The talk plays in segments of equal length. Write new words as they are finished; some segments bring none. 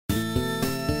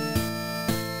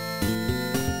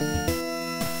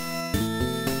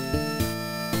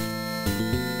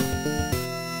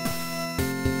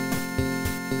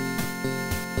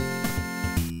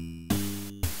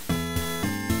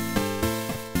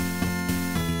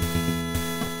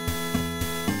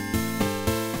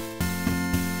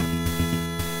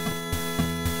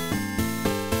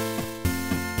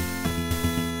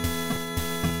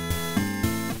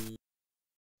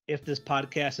If this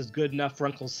podcast is good enough for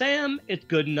Uncle Sam, it's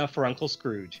good enough for Uncle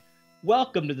Scrooge.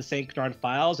 Welcome to the St. Canard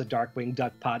Files, a Darkwing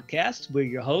Duck podcast. We're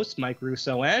your hosts, Mike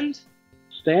Russo and...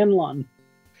 Stan Lunn.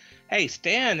 Hey,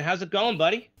 Stan, how's it going,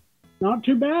 buddy? Not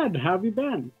too bad. How have you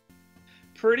been?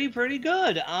 Pretty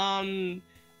good.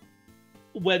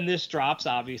 When this drops,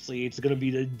 obviously, it's going to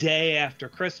be the day after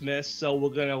Christmas, so we're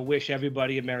going to wish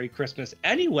everybody a Merry Christmas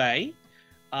anyway.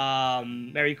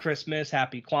 Merry Christmas,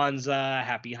 Happy Kwanzaa,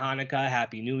 Happy Hanukkah,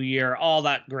 Happy New Year, all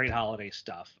that great holiday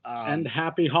stuff. And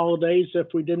happy holidays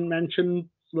if we didn't mention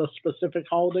the specific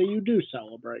holiday you do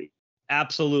celebrate.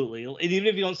 Absolutely. And even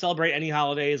if you don't celebrate any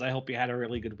holidays, I hope you had a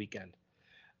really good weekend.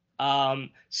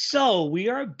 So we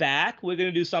are back. We're going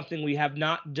to do something we have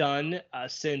not done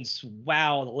since,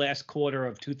 the last quarter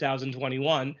of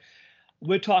 2021.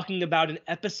 We're talking about an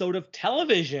episode of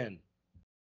television.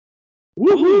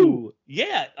 Woohoo!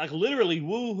 Yeah, like literally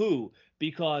woohoo,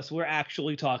 because we're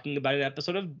actually talking about an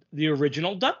episode of the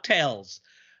original Ducktales.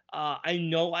 I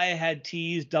know I had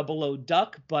teased Double O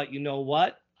Duck, but you know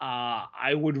what?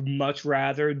 I would much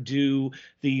rather do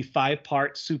the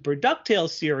 5-part Super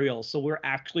Ducktales serial, so we're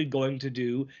actually going to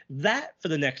do that for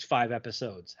the next 5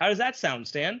 episodes. How does that sound,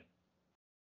 Stan?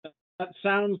 That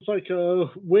sounds like a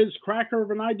whiz-cracker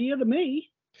of an idea to me.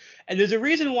 And there's a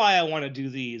reason why I want to do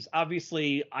these.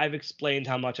 Obviously, I've explained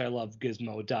how much I love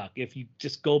Gizmo Duck. If you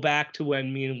just go back to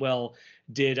when me and Will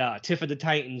did Tiff of the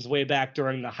Titans way back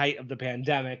during the height of the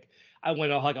pandemic, I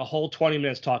went like a whole 20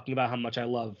 minutes talking about how much I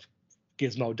love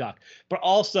Gizmo Duck. But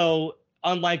also,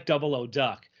 unlike Double O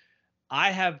Duck,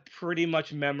 I have pretty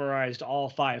much memorized all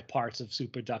 5 parts of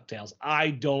Super DuckTales.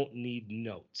 I don't need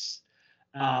notes.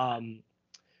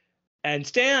 And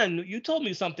Stan, you told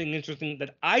me something interesting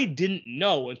that I didn't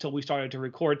know until we started to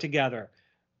record together.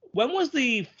 When was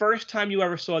the first time you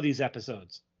ever saw these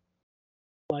episodes?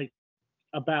 Like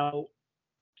about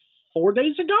 4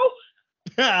 days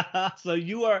ago? So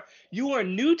you are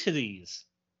new to these.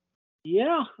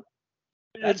 Yeah.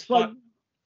 That's it's fun.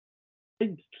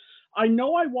 Like I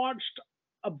know I watched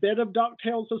a bit of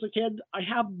DuckTales as a kid. I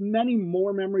have many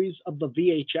more memories of the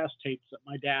VHS tapes that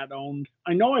my dad owned.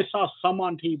 I know I saw some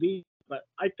on TV, but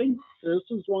I think this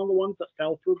is one of the ones that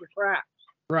fell through the cracks.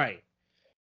 Right.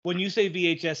 When you say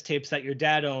VHS tapes that your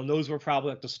dad owned, those were probably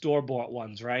like the store-bought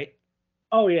ones, right?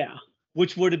 Oh, yeah.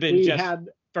 Which would have been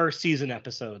first season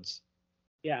episodes.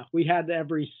 Yeah, we had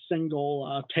every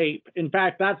single tape. In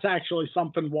fact, that's actually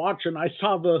something watching. I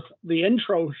saw the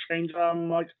intro change. I'm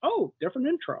like, oh, different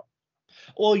intro.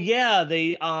 Well, yeah,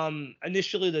 they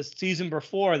initially the season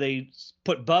before they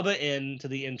put Bubba into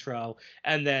the intro,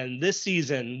 and then this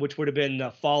season, which would have been the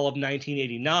fall of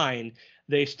 1989,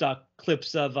 they stuck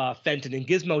clips of Fenton and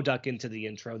Gizmo Duck into the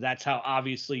intro. That's how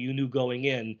obviously you knew going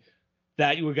in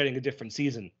that you were getting a different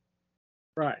season.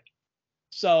 Right.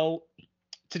 So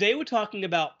today we're talking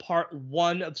about part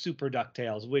 1 of Super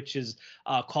DuckTales, which is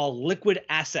called Liquid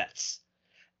Assets.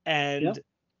 And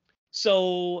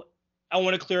so I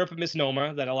want to clear up a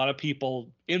misnomer that a lot of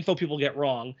info people get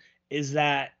wrong, is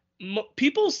that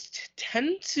people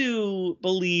tend to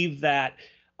believe that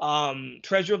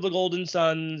Treasure of the Golden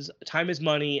Suns, Time is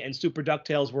Money, and Super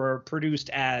DuckTales were produced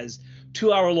as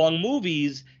 2-hour-long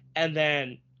movies and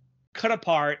then cut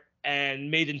apart and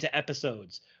made into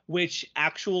episodes, which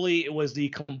actually it was the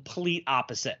complete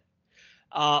opposite.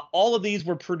 All of these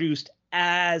were produced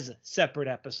as separate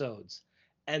episodes.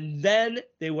 And then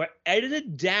they were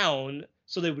edited down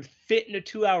so they would fit in a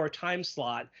 2-hour time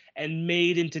slot and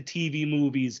made into TV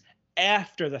movies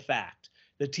after the fact.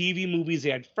 The TV movies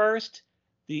aired first.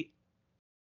 The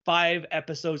 5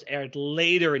 episodes aired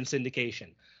later in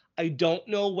syndication. I don't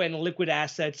know when Liquid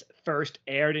Assets first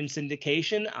aired in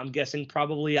syndication. I'm guessing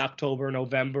probably October,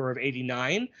 November of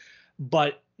 '89.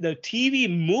 But the TV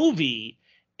movie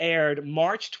aired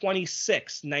March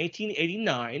 26,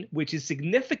 1989, which is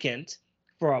significant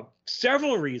for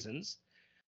several reasons.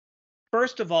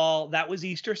 First of all, that was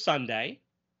Easter Sunday.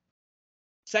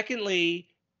 Secondly,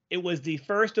 it was the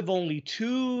first of only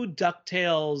 2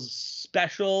 DuckTales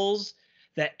specials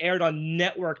that aired on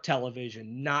network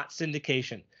television, not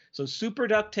syndication. So Super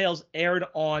DuckTales aired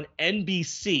on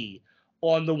NBC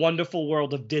on The Wonderful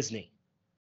World of Disney.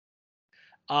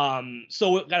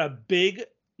 So it got a big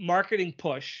marketing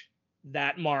push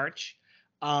that March.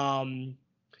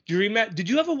 Did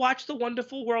you ever watch The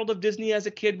Wonderful World of Disney as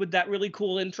a kid with that really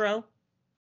cool intro?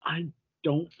 I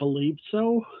don't believe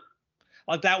so.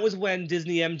 Like that was when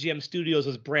Disney MGM Studios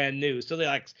was brand new. So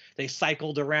they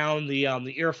cycled around the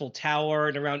Eiffel Tower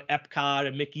and around Epcot,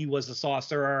 and Mickey was the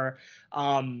sorcerer.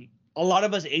 A lot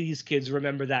of us 80s kids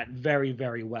remember that very,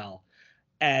 very well.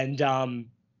 And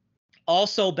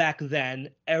also back then,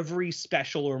 every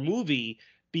special or movie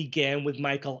began with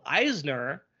Michael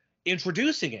Eisner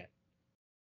introducing it.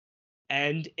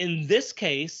 And in this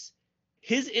case,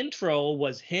 his intro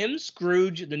was him,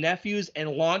 Scrooge, the nephews, and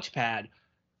Launchpad,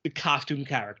 the costume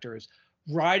characters,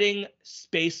 riding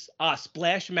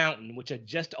Splash Mountain, which had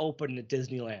just opened at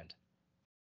Disneyland.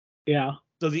 Yeah.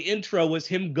 So the intro was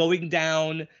him going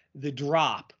down the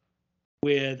drop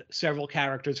with several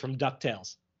characters from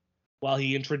DuckTales while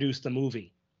he introduced the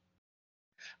movie.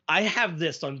 I have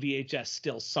this on VHS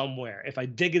still somewhere. If I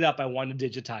dig it up, I want to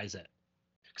digitize it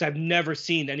because I've never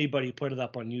seen anybody put it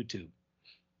up on YouTube.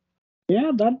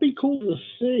 Yeah, that'd be cool to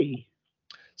see.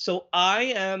 So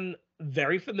I am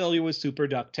very familiar with Super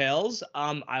DuckTales.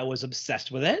 I was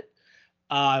obsessed with it.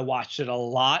 I watched it a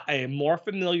lot. I am more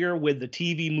familiar with the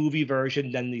TV movie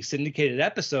version than the syndicated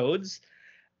episodes.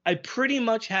 I pretty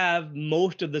much have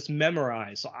most of this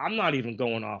memorized, so I'm not even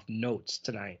going off notes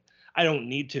tonight. I don't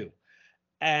need to.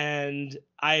 And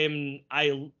I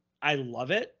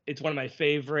love it. It's one of my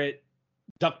favorite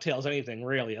DuckTales anything,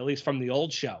 really, at least from the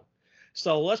old show.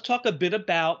 So let's talk a bit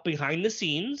about behind the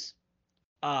scenes,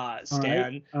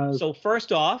 Stan. Right. So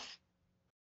first off,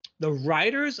 the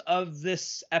writers of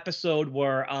this episode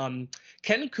were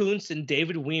Ken Kuntz and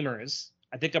David Weimers.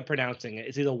 I think I'm pronouncing it.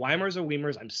 It's either Weimers or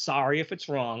Weimers. I'm sorry if it's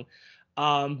wrong.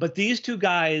 But these two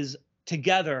guys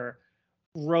together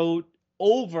wrote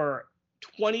over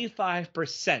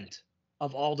 25%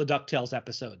 of all the DuckTales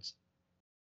episodes.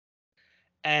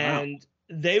 And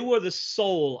they were the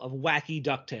soul of wacky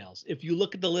DuckTales. If you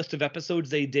look at the list of episodes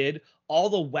they did, all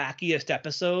the wackiest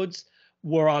episodes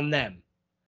were on them.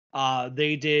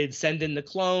 They did Send in the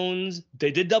Clones.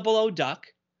 They did Double O Duck.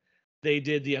 They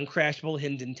did The Uncrashable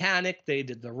Hinden Tannic. They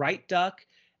did The Right Duck.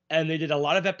 And they did a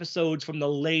lot of episodes from the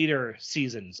later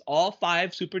seasons. All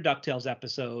 5 Super DuckTales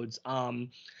episodes.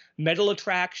 Metal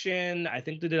Attraction. I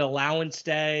think they did Allowance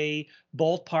Day.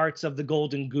 Both parts of The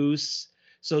Golden Goose.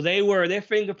 So their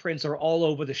fingerprints are all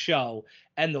over the show.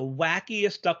 And the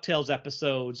wackiest DuckTales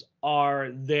episodes are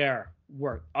their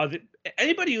work.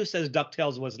 Anybody who says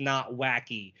DuckTales was not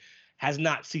wacky has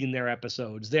not seen their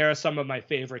episodes. They are some of my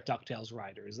favorite DuckTales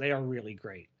writers. They are really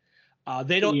great.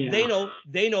 They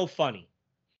know funny.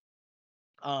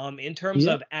 In terms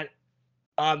of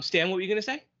Stan, what were you gonna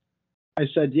say? I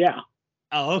said yeah.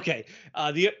 Oh, okay.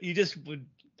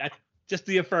 That's just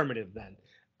the affirmative then.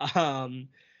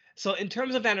 So in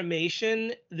terms of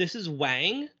animation, this is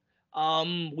Wang.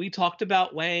 We talked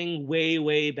about Wang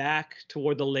way back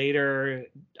toward the later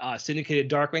syndicated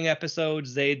Darkwing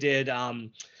episodes. They did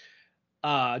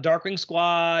Darkwing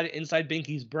Squad, Inside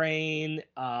Binky's Brain.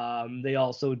 They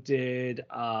also did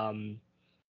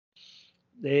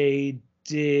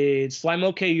Slime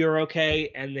OK, You're OK,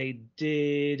 and they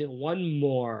did one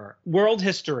more, World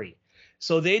History.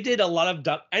 So they did a lot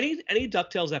of any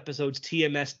DuckTales episodes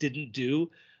TMS didn't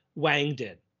do, Wang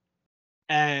did.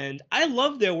 And I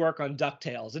love their work on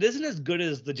DuckTales. It isn't as good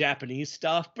as the Japanese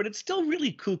stuff, but it's still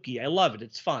really kooky. I love it.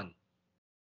 It's fun.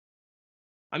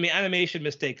 I mean, animation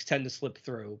mistakes tend to slip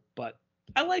through, but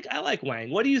I like Wang.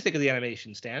 What do you think of the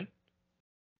animation, Stan?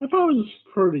 I thought it was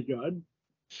pretty good.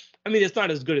 I mean, it's not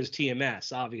as good as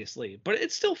TMS, obviously, but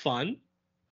it's still fun.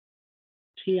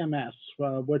 TMS,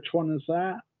 which one is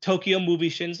that? Tokyo Movie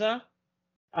Shinsa.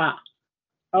 Ah,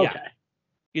 okay. Yeah.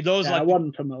 I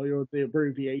wasn't familiar with the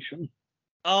abbreviation.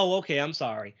 Oh, okay. I'm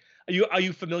sorry. Are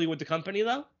you familiar with the company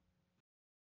though?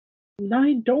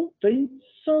 I don't think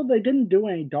so. They didn't do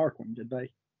any Darkwing, did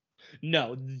they?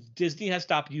 No, Disney has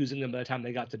stopped using them by the time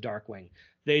they got to Darkwing.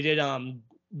 They did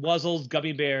Wuzzles,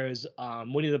 Gummy Bears,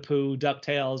 Winnie the Pooh,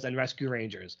 DuckTales, and Rescue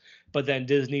Rangers. But then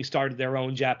Disney started their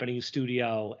own Japanese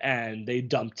studio, and they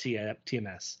dumped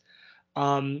TMS.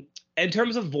 In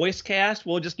terms of voice cast,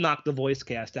 we'll just knock the voice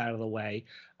cast out of the way.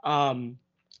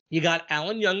 You got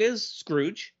Alan Young as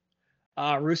Scrooge,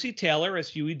 Russi Taylor as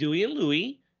Huey, Dewey, and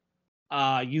Louie.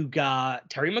 You got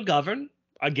Terry McGovern,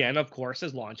 again, of course,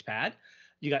 as Launchpad.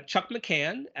 You got Chuck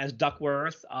McCann as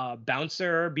Duckworth,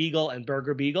 Bouncer Beagle, and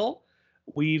Burger Beagle.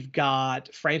 We've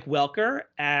got Frank Welker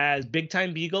as Big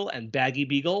Time Beagle and Baggy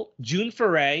Beagle. June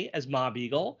Foray as Ma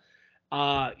Beagle.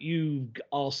 You've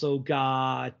also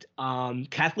got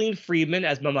Kathleen Friedman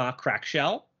as Mama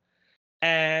Crackshell.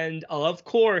 And, of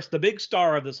course, the big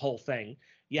star of this whole thing,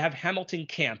 you have Hamilton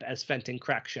Camp as Fenton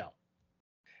Crackshell.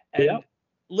 And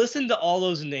listen to all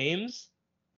those names.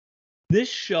 This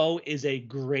show is a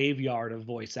graveyard of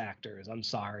voice actors. I'm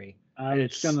sorry. I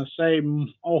was going to say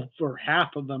over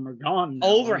half of them are gone now.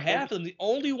 Over half of them. The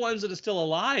only ones that are still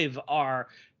alive are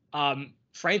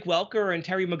Frank Welker and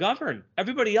Terry McGovern.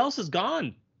 Everybody else is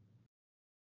gone.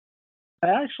 I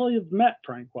actually have met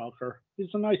Frank Welker. He's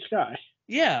a nice guy.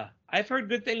 Yeah, I've heard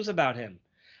good things about him.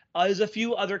 There's a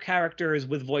few other characters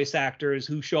with voice actors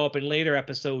who show up in later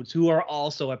episodes who are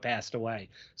also have passed away.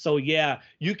 So yeah,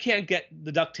 you can't get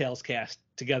the DuckTales cast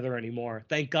together anymore.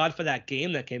 Thank God for that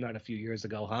game that came out a few years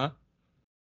ago, huh?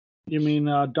 You mean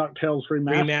DuckTales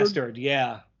Remastered? Remastered,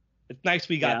 yeah. It's nice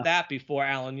we got Yeah. that before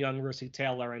Alan Young, Russi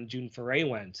Taylor, and June Foray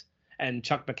went, and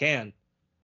Chuck McCann.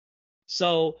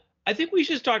 So I think we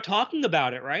should start talking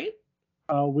about it, right?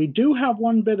 We do have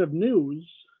one bit of news.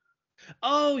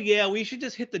 Oh, yeah, we should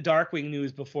just hit the Darkwing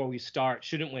news before we start,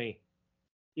 shouldn't we?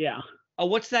 Yeah. Oh,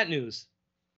 what's that news?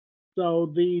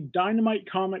 So the Dynamite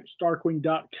Comics Darkwing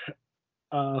Duck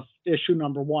issue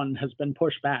number 1 has been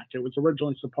pushed back. It was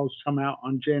originally supposed to come out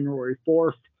on January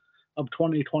 4th of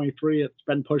 2023. It's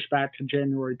been pushed back to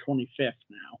January 25th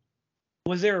now.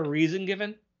 Was there a reason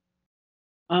given?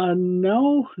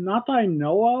 No, not that I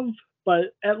know of,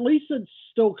 but at least it's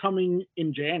still coming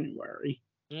in January.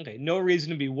 Okay, no reason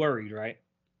to be worried, right?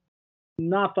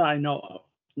 Not that I know of.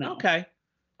 No. Okay.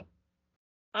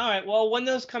 All right, well, when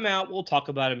those come out, we'll talk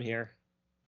about them here.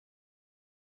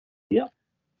 Yep.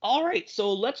 All right,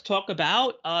 so let's talk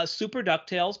about Super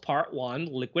DuckTales Part 1,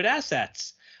 Liquid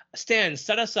Assets. Stan,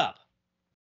 set us up.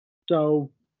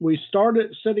 So we start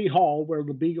at City Hall where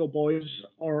the Beagle Boys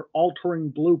are altering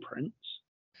blueprints.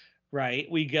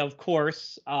 Right. We go, of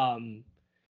course,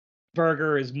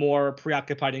 Burger is more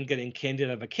preoccupied in getting candy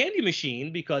out of a candy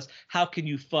machine because how can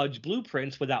you fudge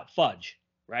blueprints without fudge,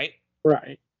 right?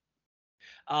 Right.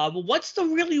 What's the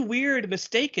really weird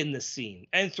mistake in this scene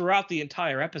and throughout the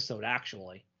entire episode,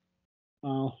 actually?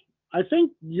 I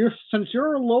think since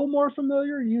you're a little more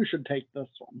familiar, you should take this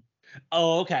one.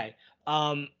 Oh, okay.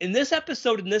 In this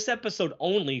episode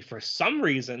only, for some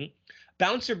reason,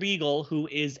 Bouncer Beagle, who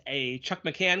is a Chuck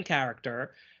McCann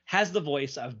character, has the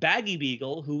voice of Baggy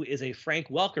Beagle, who is a Frank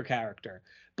Welker character.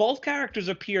 Both characters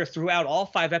appear throughout all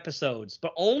 5 episodes,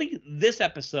 but only this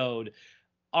episode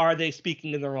are they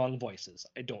speaking in the wrong voices.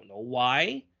 I don't know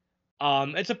why.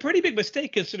 It's a pretty big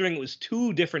mistake considering it was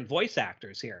 2 different voice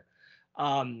actors here.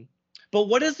 But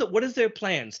what is their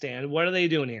plan, Stan? What are they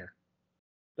doing here?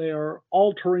 They are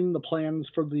altering the plans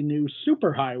for the new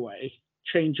superhighway,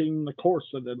 changing the course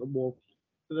that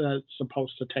it's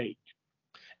supposed to take.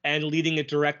 And leading it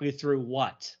directly through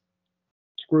what?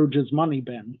 Scrooge's money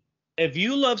bin. If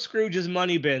you love Scrooge's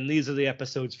money bin, these are the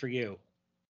episodes for you.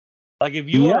 Like if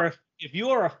you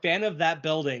are a fan of that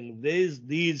building, these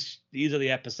are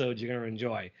the episodes you're gonna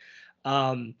enjoy.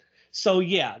 So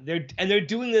yeah, they're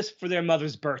doing this for their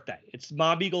mother's birthday. It's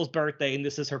Ma Beagle's birthday, and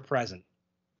this is her present.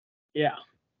 Yeah.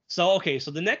 So okay,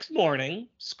 so the next morning,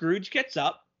 Scrooge gets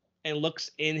up and looks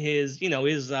in his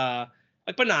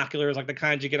like binoculars, like the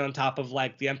kinds you get on top of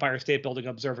like the Empire State Building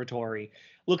Observatory,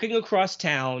 looking across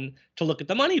town to look at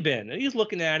the money bin. And he's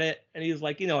looking at it and he's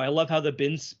like, I love how the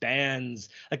bin spans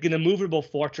like an immovable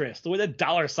fortress, the way the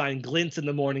dollar sign glints in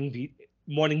the morning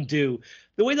dew,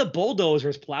 the way the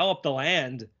bulldozers plow up the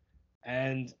land.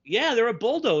 And yeah, there are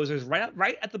bulldozers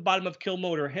right at the bottom of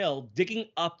Kilmotor Hill digging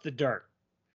up the dirt.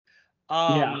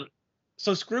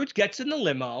 So Scrooge gets in the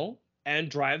limo and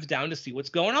drives down to see what's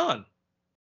going on.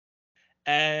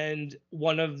 And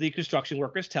one of the construction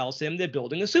workers tells him they're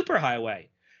building a superhighway.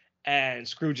 And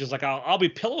Scrooge is like, I'll be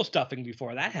pillow stuffing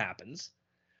before that happens.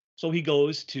 So he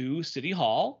goes to City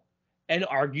Hall and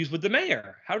argues with the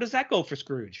mayor. How does that go for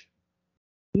Scrooge?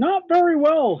 Not very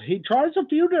well. He tries a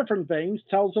few different things,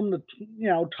 tells him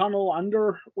to, tunnel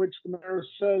under, which the mayor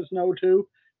says no to,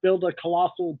 build a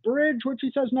colossal bridge, which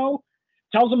he says no,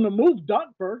 tells him to move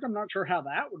Duckburg. I'm not sure how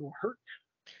that would work.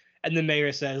 And the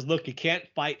mayor says, look, you can't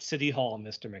fight City Hall,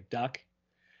 Mr. McDuck.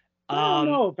 I don't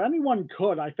know. If anyone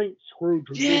could, I think Scrooge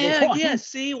would be the one. Yeah.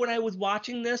 See, when I was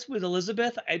watching this with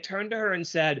Elizabeth, I turned to her and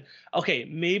said, okay,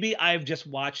 maybe I've just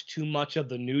watched too much of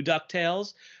the new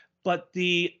DuckTales, but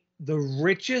the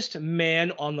richest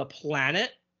man on the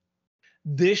planet,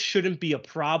 this shouldn't be a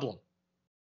problem.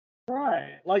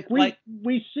 Right. Like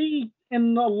we see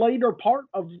in the later part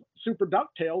of Super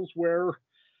DuckTales where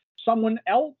someone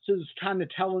else is kind of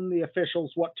telling the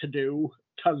officials what to do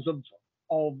because of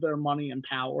all of their money and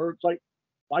power. It's like,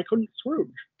 why couldn't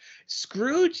Scrooge?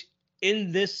 Scrooge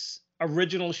in this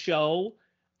original show,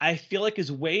 I feel like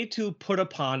is way too put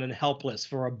upon and helpless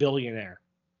for a billionaire.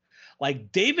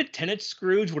 Like David Tennant's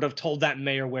Scrooge would have told that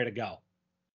mayor where to go.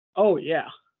 Oh yeah.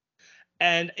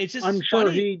 And it's just I'm sure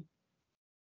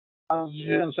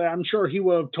I'm sure he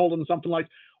would have told him something like,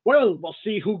 well, we'll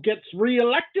see who gets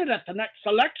reelected at the next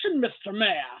election, Mr.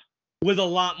 Mayor. With a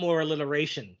lot more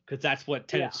alliteration, because that's what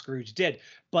Tennant Scrooge did.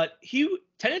 But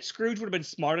Tennant Scrooge would have been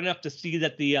smart enough to see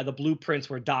that the blueprints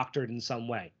were doctored in some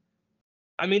way.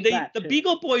 I mean, the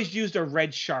Beagle Boys used a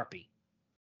red Sharpie.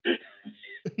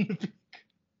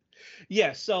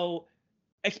 Yeah, so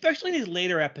especially in these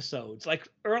later episodes, like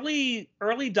early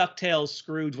DuckTales,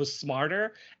 Scrooge was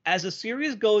smarter. As the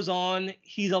series goes on,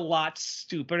 he's a lot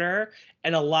stupider,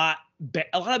 and a lot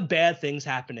of bad things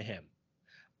happen to him.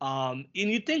 And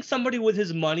you'd think somebody with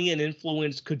his money and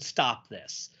influence could stop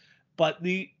this, but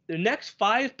the next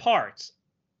 5 parts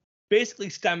basically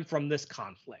stem from this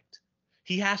conflict.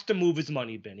 He has to move his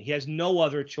money bin. He has no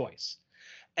other choice,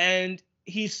 and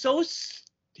he's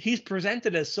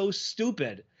presented as so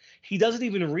stupid. He doesn't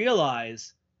even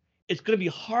realize it's going to be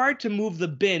hard to move the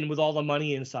bin with all the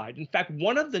money inside. In fact,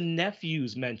 one of the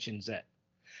nephews mentions it,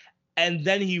 and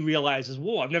then he realizes,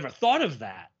 "Whoa, I've never thought of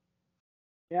that."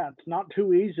 Yeah, it's not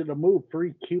too easy to move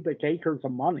 3 cubic acres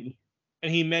of money.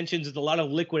 And he mentions it's a lot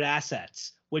of liquid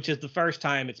assets, which is the first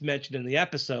time it's mentioned in the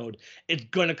episode. It's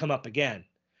going to come up again.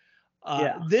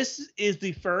 This is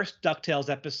the first DuckTales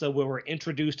episode where we're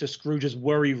introduced to Scrooge's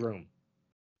worry room.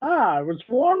 I was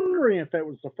wondering if it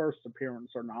was the first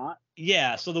appearance or not.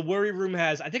 Yeah, so the worry room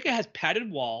I think it has padded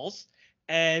walls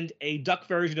and a duck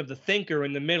version of the thinker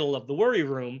in the middle of the worry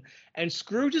room. And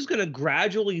Scrooge is going to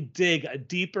gradually dig a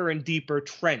deeper and deeper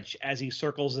trench as he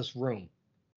circles this room.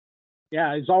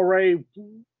 Yeah, he's already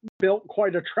built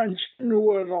quite a trench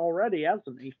into it already,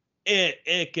 hasn't he?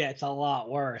 It gets a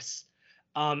lot worse.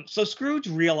 So Scrooge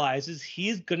realizes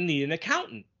he's going to need an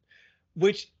accountant,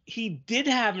 which he did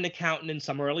have an accountant in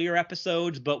some earlier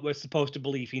episodes, but we're supposed to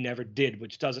believe he never did,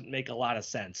 which doesn't make a lot of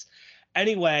sense.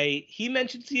 Anyway, he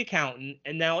mentions the accountant,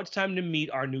 and now it's time to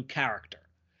meet our new character.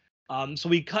 So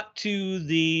we cut to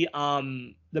the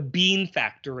bean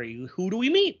factory. Who do we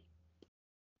meet?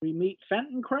 We meet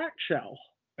Fenton Crackshell.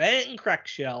 Fenton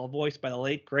Crackshell, voiced by the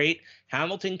late, great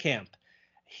Hamilton Camp.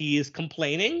 He is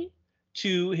complaining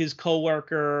to his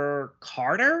coworker,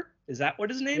 Carter. Is that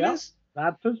what his name is?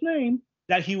 That's his name.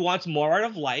 That he wants more out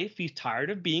of life. He's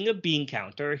tired of being a bean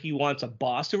counter. He wants a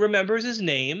boss who remembers his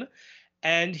name.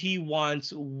 And he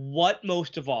wants what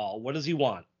most of all? What does he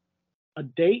want? A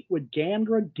date with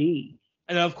Gandra D.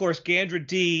 And of course, Gandra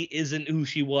D isn't who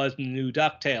she was in the new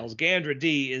DuckTales. Gandra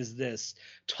D is this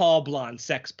tall blonde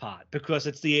sex pot, because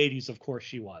it's the 80s, of course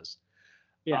she was.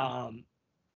 Yeah.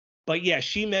 But yeah,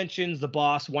 she mentions the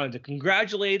boss wanted to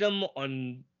congratulate him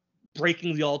on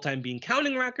breaking the all-time bean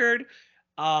counting record,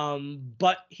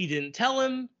 but he didn't tell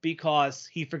him because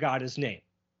he forgot his name.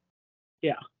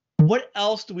 Yeah. What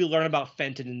else do we learn about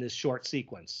Fenton in this short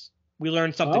sequence? We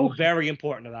learned something very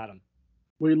important about him.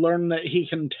 We learn that he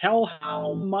can tell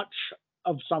how much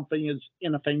of something is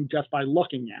in a thing just by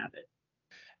looking at it.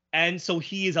 And so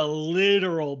he is a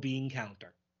literal bean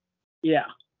counter. Yeah.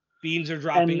 Beans are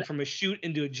dropping from a chute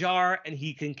into a jar, and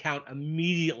he can count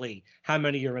immediately how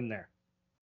many are in there.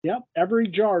 Yep. Every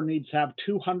jar needs to have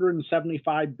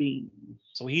 275 beans.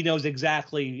 So he knows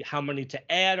exactly how many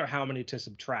to add or how many to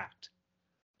subtract.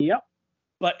 Yep.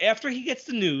 But after he gets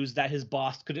the news that his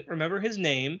boss couldn't remember his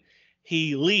name,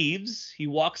 he leaves. He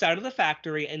walks out of the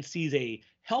factory and sees a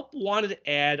help wanted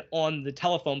ad on the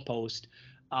telephone post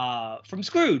from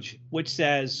Scrooge, which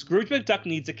says, Scrooge McDuck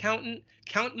needs accountant,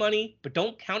 count money, but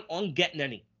don't count on getting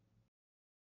any.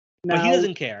 Now, but he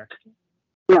doesn't care.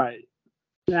 Right.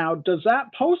 Now, does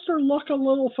that poster look a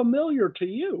little familiar to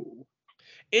you?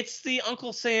 It's the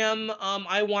Uncle Sam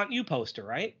I Want You poster,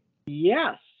 right?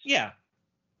 Yes. Yeah.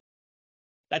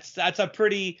 That's a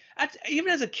pretty,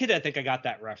 even as a kid, I think I got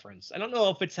that reference. I don't know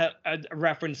if it's a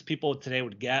reference people today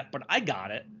would get, but I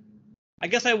got it. I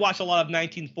guess I watched a lot of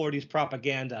 1940s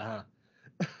propaganda,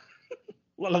 huh?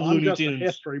 A lot of Looney Tunes. A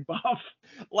history buff.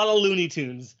 A lot of Looney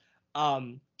Tunes.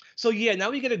 So yeah, now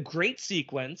we get a great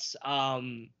sequence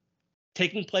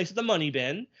taking place at the money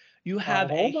bin. You have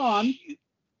hold on.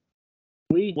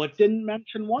 We didn't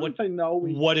mention one thing though.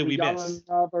 What did we miss?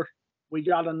 We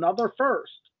got another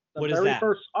first. The very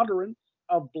first utterance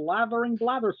of blathering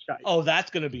blatherskite. Oh,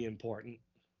 that's going to be important.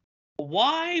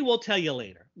 Why? We'll tell you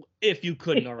later, if you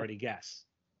couldn't already guess.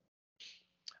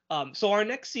 So our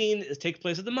next scene takes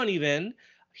place at the money bin.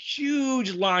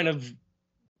 Huge line of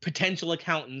potential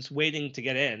accountants waiting to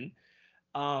get in.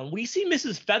 We see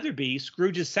Mrs. Featherby,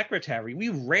 Scrooge's secretary. We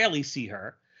rarely see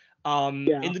her. In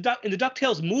the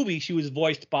DuckTales movie, she was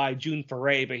voiced by June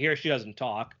Foray, but here she doesn't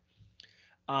talk.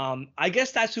 I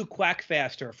guess that's who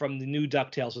Quackfaster from the new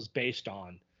DuckTales was based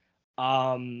on.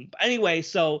 Anyway,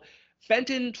 so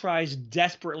Fenton tries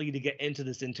desperately to get into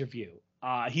this interview.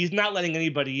 He's not letting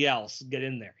anybody else get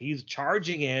in there. He's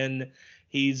charging in.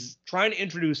 He's trying to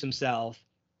introduce himself.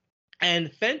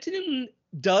 And Fenton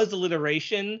does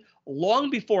alliteration long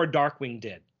before Darkwing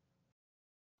did.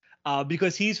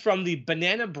 Because he's from the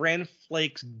Banana Bran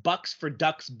Flakes Bucks for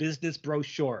Ducks business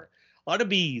brochure. A lot of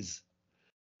B's.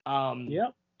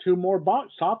 Yep. 2 more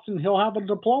box tops and he'll have a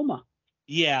diploma.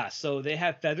 Yeah, so they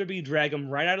have Featherby drag him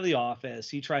right out of the office.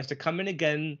 He tries to come in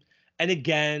again and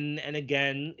again and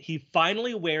again. He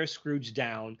finally wears Scrooge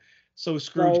down. So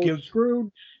Scrooge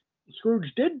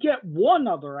did get one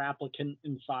other applicant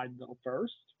inside though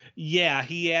first. Yeah,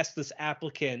 he asked this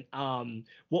applicant,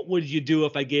 what would you do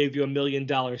if I gave you $1 million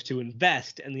to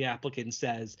invest? And the applicant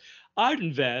says, I'd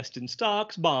invest in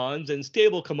stocks, bonds, and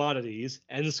stable commodities.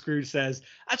 And Scrooge says,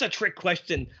 that's a trick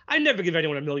question. I never give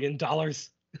anyone $1 million.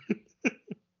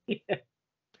 Yeah.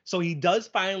 So he does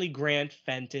finally grant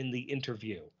Fenton the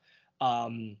interview.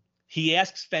 He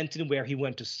asks Fenton where he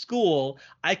went to school.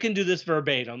 I can do this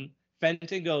verbatim.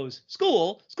 Fenton goes,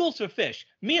 school? School's for fish.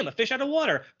 Me, I'm a fish out of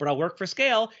water, but I'll work for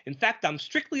scale. In fact, I'm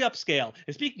strictly upscale.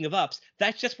 And speaking of ups,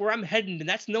 that's just where I'm heading, and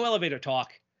that's no elevator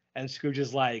talk. And Scrooge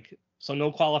is like, so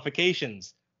no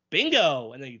qualifications.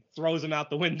 Bingo! And then he throws him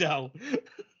out the window.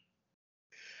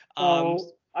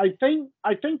 I think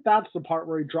that's the part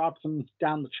where he drops him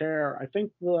down the chair. I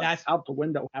think that's out the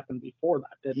window happened before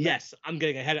that, didn't it? Yes, I'm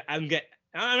getting ahead. I'm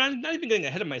not even getting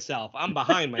ahead of myself. I'm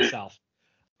behind myself.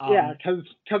 Yeah, because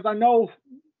I know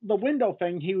the window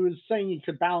thing. He was saying he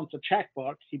could balance a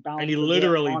checkbook. He balanced, and he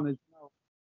literally on his nose.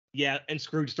 Yeah, and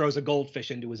Scrooge throws a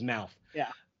goldfish into his mouth. Yeah,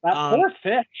 that poor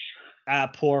fish.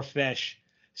 Poor fish.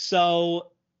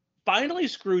 So finally,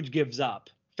 Scrooge gives up.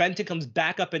 Fenton comes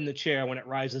back up in the chair when it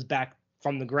rises back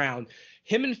from the ground.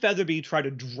 Him and Featherby try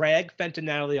to drag Fenton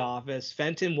out of the office.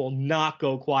 Fenton will not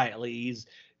go quietly.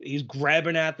 He's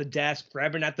grabbing at the desk,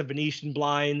 grabbing at the Venetian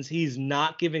blinds. He's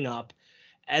not giving up.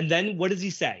 And then what does he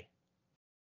say?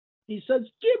 He says,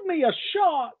 give me a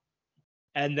shot.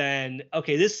 And then,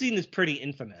 okay, this scene is pretty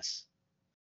infamous.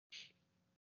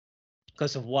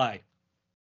 Because of why?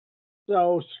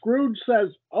 So Scrooge says,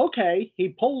 okay. He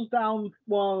pulls down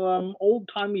one of them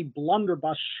old-timey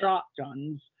blunderbuss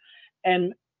shotguns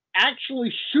and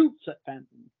actually shoots at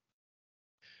Fenton.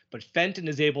 But Fenton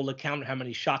is able to count how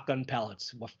many shotgun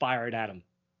pellets were fired at him.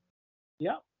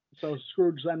 Yep. So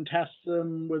Scrooge then tests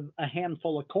him with a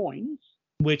handful of coins.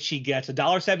 Which he gets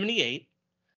 $1.78.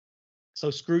 So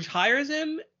Scrooge hires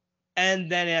him and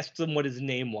then asks him what his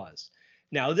name was.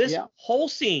 Now, this whole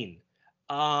scene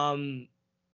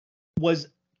was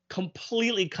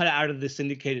completely cut out of the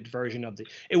syndicated version of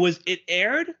it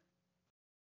aired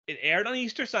on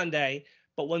Easter Sunday,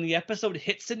 but when the episode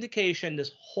hit syndication,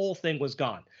 this whole thing was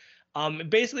gone. It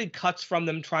basically cuts from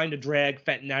them trying to drag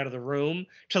Fenton out of the room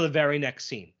to the very next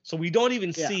scene. So we don't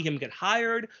even see him get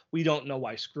hired. We don't know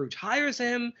why Scrooge hires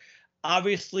him.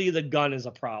 Obviously, the gun is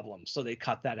a problem, so they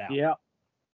cut that out. Yeah.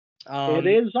 It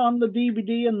is on the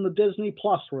DVD and the Disney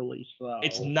Plus release, though.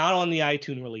 It's not on the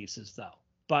iTunes releases, though.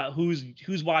 But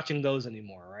who's watching those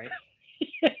anymore, right?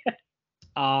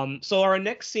 So our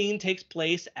next scene takes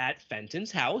place at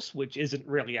Fenton's house, which isn't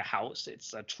really a house.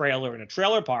 It's a trailer in a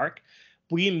trailer park.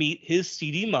 We meet his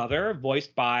seedy mother,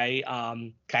 voiced by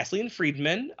Kathleen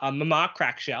Friedman, Mama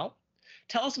Crackshell.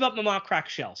 Tell us about Mama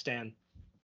Crackshell, Stan.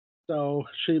 So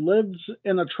she lives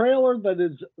in a trailer that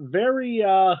is very,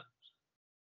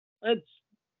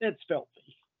 it's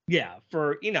filthy. Yeah,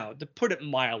 to put it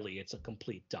mildly, it's a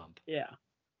complete dump. Yeah,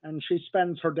 and she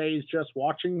spends her days just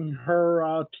watching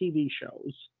her TV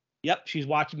shows. Yep, she's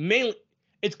watching mainly.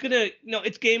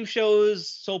 It's game shows,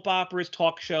 soap operas,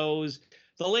 talk shows.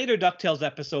 The later Ducktales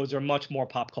episodes are much more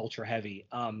pop culture heavy.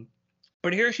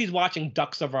 But here she's watching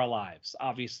Ducks of Our Lives,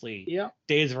 obviously. Yeah.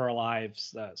 Days of Our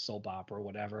Lives, soap opera, or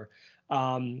whatever.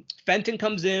 Fenton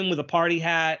comes in with a party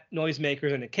hat,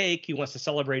 noisemakers, and a cake. He wants to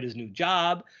celebrate his new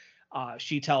job.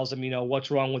 She tells him, what's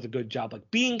wrong with a good job like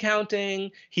bean counting.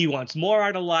 He wants more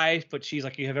out of life, but she's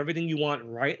like, you have everything you want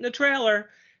right in the trailer.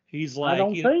 He's like, I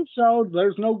don't think so.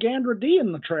 There's no Gandra D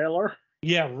in the trailer.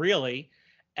 Yeah, really.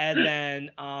 And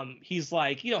then he's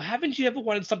like, haven't you ever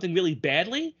wanted something really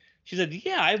badly? She said,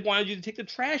 yeah, I wanted you to take the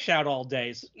trash out all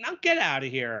day. So now get out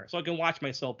of here so I can watch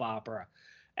my soap opera.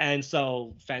 And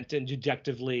so Fenton,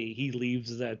 dejectively, he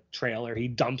leaves the trailer. He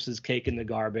dumps his cake in the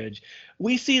garbage.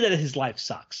 We see that his life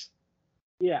sucks.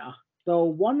 Yeah. So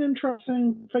one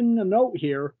interesting thing to note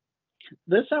here,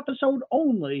 this episode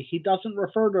only, he doesn't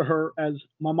refer to her as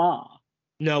Mama.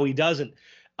 No, he doesn't.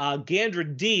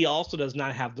 Gandra D also does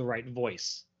not have the right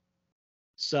voice.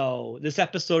 So this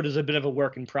episode is a bit of a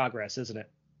work in progress, isn't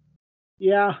it?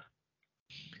 Yeah.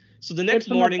 So the next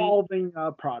morning, an evolving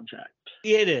project.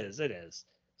 It is.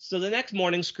 So the next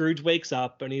morning, Scrooge wakes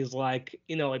up and he's like,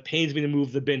 it pains me to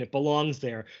move the bin. It belongs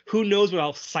there. Who knows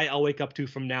what sight I'll wake up to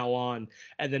from now on?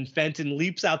 And then Fenton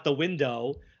leaps out the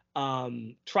window,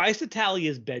 tries to tally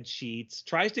his bed sheets,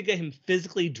 tries to get him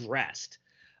physically dressed,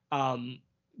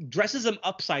 dresses him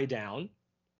upside down,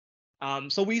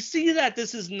 So we see that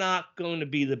this is not going to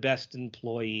be the best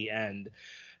employee, and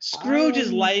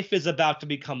Scrooge's life is about to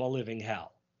become a living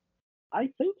hell. I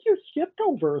think you skipped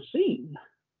over a scene.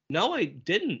 No, I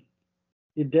didn't.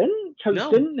 You didn't? Because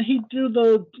No. didn't he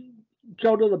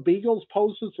go to the Beagles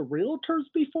pose as the realtors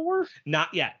before?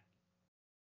 Not yet.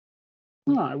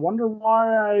 I wonder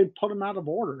why I put him out of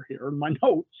order here in my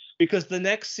notes. Because the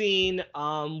next scene,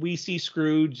 we see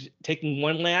Scrooge taking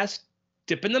one last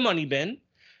dip in the money bin,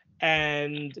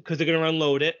 and because they're going to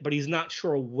unload it, but he's not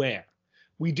sure where.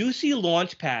 We do see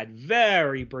Launchpad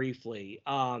very briefly.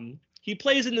 He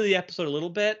plays into the episode a little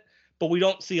bit, but we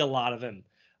don't see a lot of him.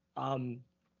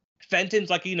 Fenton's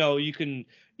like, you can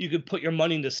put your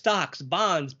money into stocks,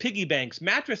 bonds, piggy banks,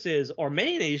 mattresses, or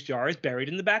mayonnaise jars buried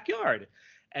in the backyard.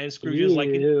 And Scrooge is like,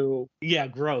 yeah,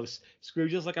 gross.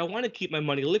 Scrooge is like, I want to keep my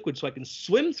money liquid so I can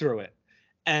swim through it.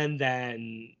 And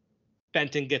then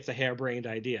Fenton gets a harebrained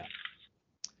idea.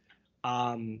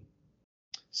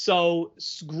 So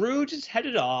Scrooge is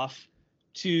headed off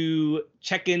to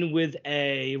check in with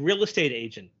a real estate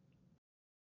agent.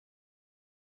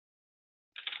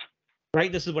 Right?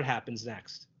 This is what happens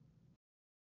next.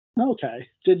 Okay.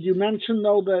 Did you mention,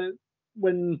 though, that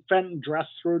when Fenton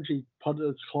dressed Scrooge, he put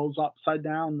his clothes upside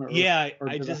down?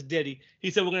 I just did.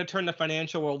 He said, we're going to turn the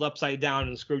financial world upside down.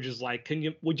 And Scrooge is like,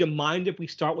 would you mind if we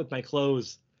start with my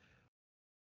clothes?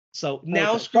 So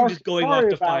now Scrooge is going off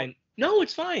to find. No,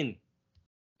 it's fine.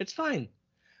 It's fine.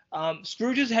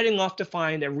 Scrooge is heading off to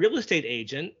find a real estate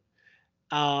agent.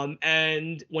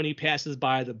 And when he passes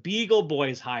by the Beagle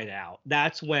Boys hideout,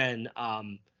 that's when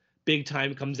Big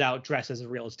Time comes out dressed as a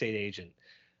real estate agent.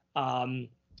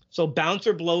 So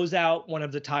Bouncer blows out one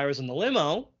of the tires in the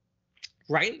limo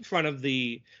right in front of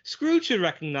the. Scrooge should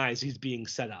recognize he's being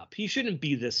set up. He shouldn't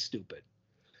be this stupid.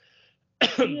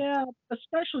 Yeah,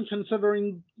 especially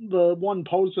considering the one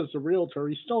pose as a realtor.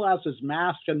 He still has his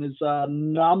mask and his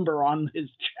number on his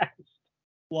chest.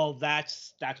 Well,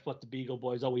 that's what the Beagle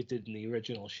Boys always did in the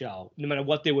original show. No matter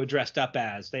what they were dressed up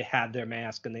as, they had their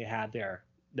mask and they had their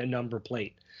number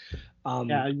plate.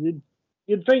 Yeah,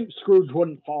 you'd think Scrooge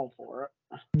wouldn't fall for it.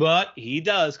 But he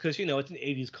does, because, it's an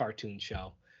 80s cartoon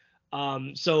show.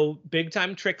 So Big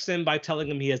Time tricks him by telling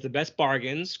him he has the best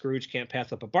bargains. Scrooge can't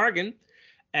pass up a bargain.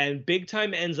 And Big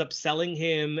Time ends up selling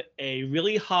him a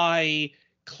really high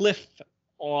cliff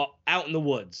out in the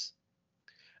woods.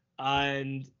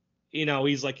 And,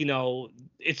 he's like,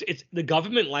 it's the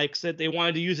government likes it. They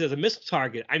wanted to use it as a missile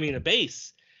target. I mean, a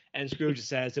base. And Scrooge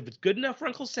says, if it's good enough for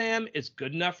Uncle Sam, it's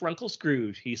good enough for Uncle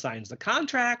Scrooge. He signs the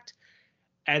contract.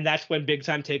 And that's when Big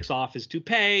Time takes off his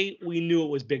toupee. We knew it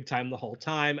was Big Time the whole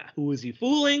time. Who was he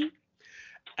fooling?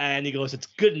 And he goes, it's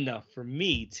good enough for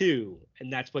me, too.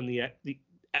 And that's when the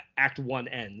Act 1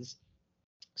 ends.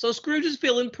 So Scrooge is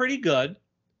feeling pretty good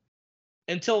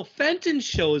until Fenton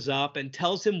shows up and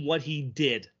tells him what he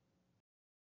did.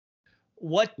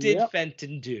 What did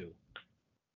Fenton do?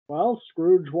 Well,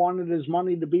 Scrooge wanted his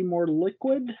money to be more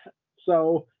liquid,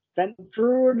 so Fenton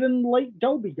threw it in Lake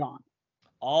Dobegon.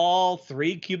 All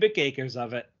 3 cubic acres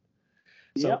of it.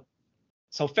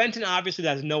 So Fenton obviously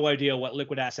has no idea what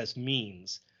liquid assets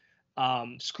means.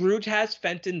 Scrooge has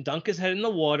Fenton dunk his head in the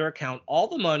water, count all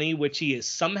the money, which he is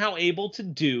somehow able to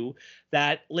do.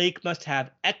 That lake must have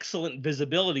excellent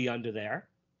visibility under there.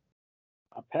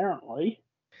 Apparently.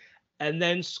 And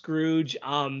then Scrooge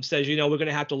says, we're going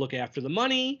to have to look after the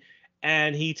money.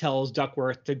 And he tells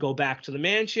Duckworth to go back to the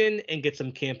mansion and get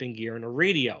some camping gear and a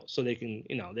radio so they can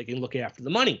look after the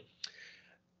money.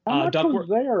 How much was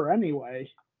there anyway?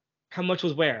 How much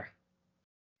was where?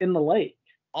 In the lake.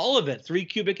 All of it, 3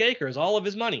 cubic acres, all of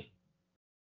his money.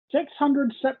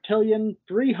 600 septillion,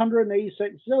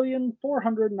 386 zillion,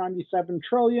 497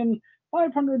 trillion,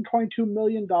 $522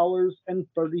 million, and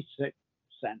 36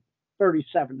 cents.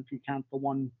 37 if you count the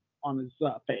one on his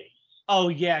face. Oh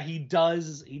yeah, he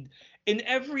does. In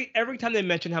every time they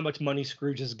mention how much money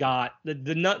Scrooge has got,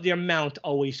 the amount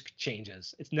always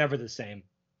changes. It's never the same.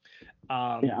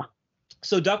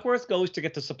 So Duckworth goes to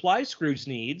get the supplies Scrooge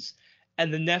needs,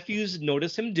 and the nephews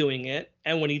notice him doing it.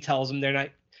 And when he tells them they're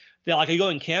like, "Are you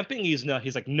going camping?" He's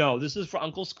like, "No, this is for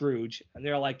Uncle Scrooge." And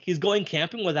they're like, "He's going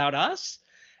camping without us?"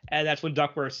 And that's when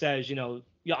Duckworth says, "Your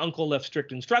uncle left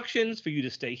strict instructions for you to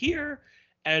stay here."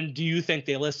 And do you think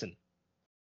they listen?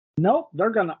 Nope, they're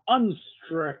gonna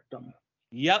unstrict them.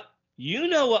 Yep, you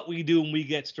know what we do when we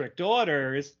get strict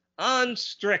orders: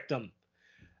 unstrict them.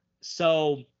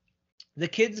 So the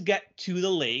kids get to the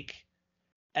lake,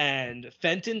 and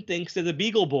Fenton thinks they're the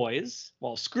Beagle Boys.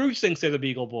 Well, Scrooge thinks they're the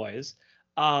Beagle Boys.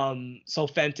 So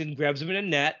Fenton grabs them in a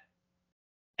net,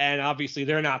 and obviously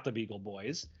they're not the Beagle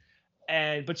Boys.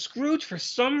 But Scrooge, for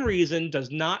some reason,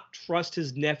 does not trust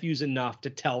his nephews enough to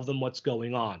tell them what's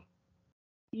going on.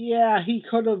 Yeah, he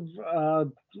could have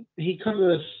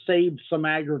saved some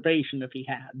aggravation if he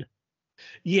had.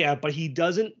 Yeah, but he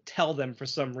doesn't tell them for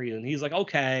some reason. He's like,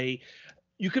 okay,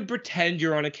 you could pretend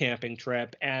you're on a camping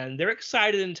trip, and they're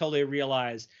excited until they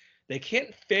realize they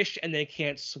can't fish and they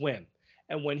can't swim.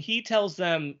 And when he tells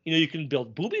them, you can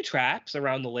build booby traps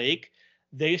around the lake,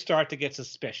 they start to get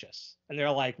suspicious. And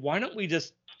they're like, why don't we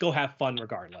just go have fun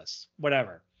regardless?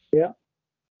 Whatever. Yeah.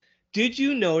 Did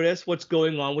you notice what's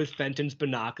going on with Fenton's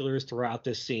binoculars throughout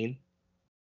this scene?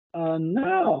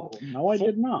 No, I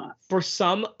did not. For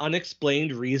some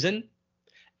unexplained reason,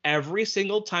 every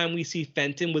single time we see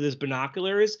Fenton with his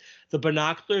binoculars, the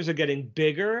binoculars are getting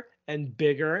bigger and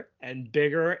bigger and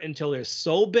bigger until they're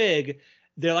so big,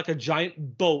 they're like a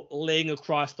giant boat laying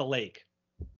across the lake.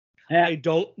 Yeah. I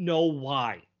don't know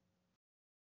why.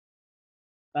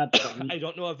 I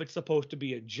don't know if it's supposed to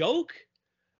be a joke,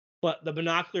 but the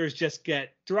binoculars just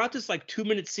get, throughout this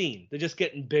 2-minute scene, they're just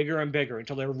getting bigger and bigger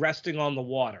until they're resting on the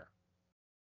water.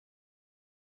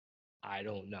 I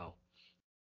don't know.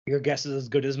 Your guess is as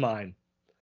good as mine.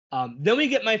 Then we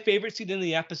get my favorite scene in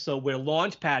the episode where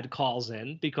Launchpad calls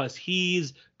in because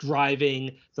he's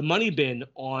driving the money bin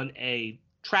on a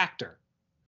tractor.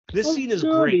 This scene is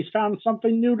great. He's found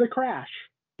something new to crash.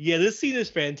 Yeah, this scene is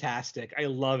fantastic. I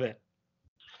love it.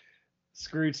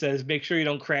 Scrooge says, make sure you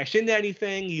don't crash into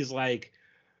anything. He's like,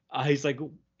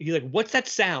 what's that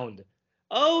sound?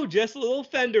 Oh, just a little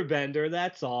fender bender,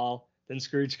 that's all. Then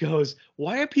Scrooge goes,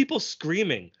 why are people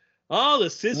screaming? Oh, the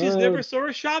sissies never saw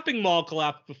a shopping mall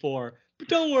collapse before. But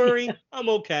don't worry, I'm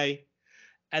okay.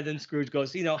 And then Scrooge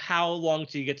goes, how long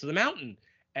till you get to the mountain?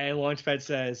 And Launchpad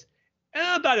says,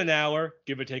 about an hour,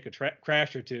 give or take a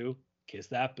crash or two. Kiss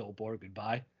that billboard,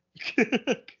 goodbye.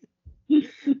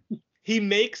 He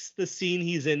makes the scene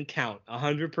he's in count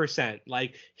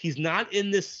 100%. He's not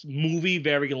in this movie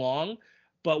very long,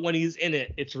 but when he's in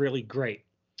it, it's really great.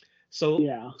 So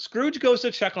yeah. Scrooge goes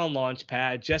to check on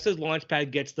Launchpad just as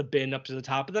Launchpad gets the bin up to the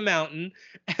top of the mountain,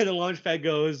 and the Launchpad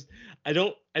goes, I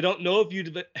don't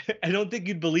think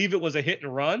you'd believe it was a hit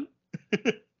and run.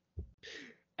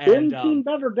 It's seen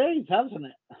better days, hasn't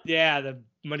it? Yeah, the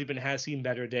money bin has seen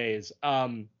better days.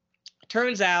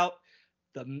 Turns out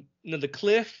the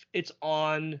cliff it's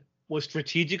on was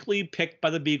strategically picked by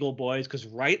the Beagle Boys because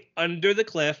right under the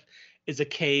cliff is a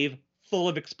cave full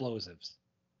of explosives.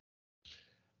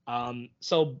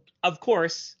 So of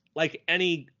course, like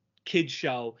any kid's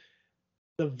show,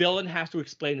 the villain has to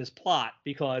explain his plot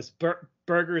because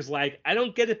Burger's like, I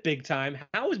don't get it, Big Time.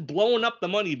 How is blowing up the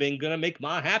money bin gonna make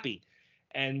Ma happy?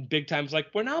 And Big Time's like,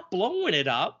 we're not blowing it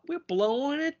up. We're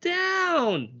blowing it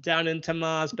down into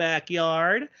Ma's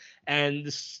backyard. And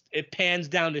it pans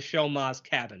down to show Ma's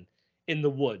cabin in the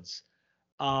woods.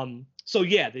 So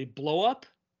yeah, they blow up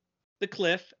the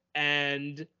cliff.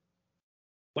 And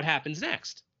what happens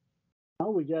next?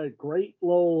 Well, we get a great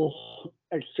little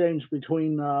exchange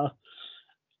between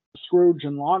Scrooge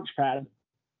and Launchpad.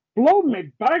 Blow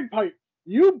me bagpipe.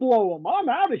 You blow them. I'm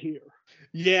out of here.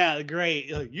 Yeah, great.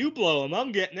 You blow them.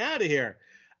 I'm getting out of here.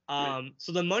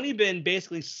 So the money bin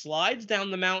basically slides down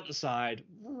the mountainside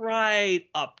right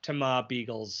up to Ma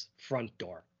Beagle's front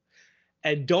door.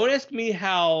 And don't ask me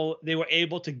how they were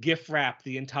able to gift wrap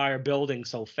the entire building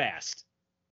so fast.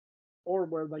 Or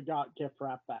where they got gift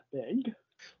wrap that big.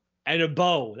 And a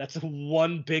bow. That's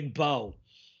one big bow.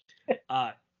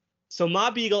 So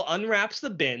Ma Beagle unwraps the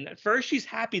bin. At first, she's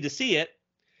happy to see it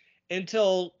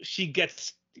until she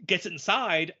gets it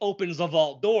inside, opens the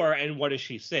vault door, and what does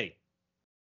she see?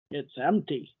 It's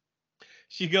empty.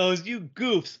 She goes, you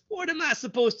goofs, what am I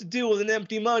supposed to do with an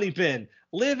empty money bin?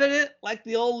 Live in it like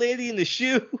the old lady in the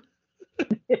shoe?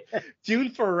 June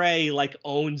Foray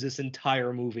owns this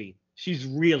entire movie. She's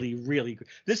really, really good.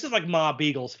 This is like Ma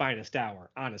Beagle's finest hour,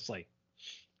 honestly.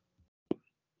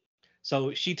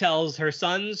 So she tells her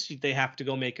sons they have to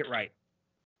go make it right.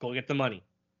 Go get the money.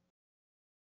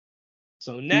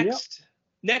 So next,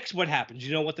 what happens?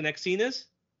 You know what the next scene is?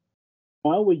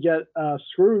 Well, we get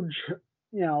Scrooge,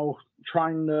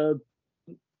 trying to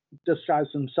disguise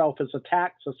himself as a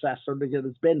tax assessor to get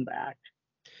his bin back.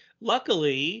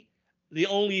 Luckily, the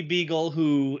only Beagle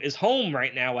who is home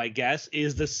right now, I guess,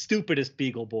 is the stupidest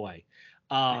Beagle Boy.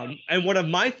 And one of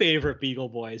my favorite Beagle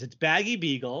Boys, it's Baggy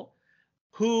Beagle,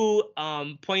 who,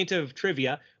 point of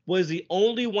trivia, was the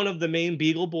only one of the main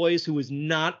Beagle Boys who was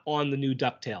not on the new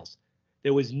Ducktales.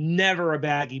 There was never a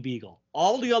Baggy Beagle.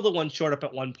 All the other ones showed up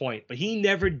at one point, but he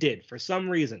never did for some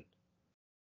reason.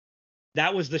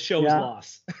 That was the show's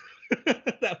loss.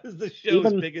 That was the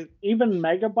show's biggest. Even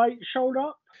Megabyte showed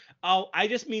up? Oh, I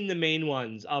just mean the main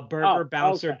ones. Burger, Oh,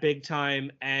 Bouncer, okay. Big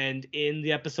Time, and in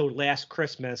the episode Last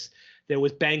Christmas, there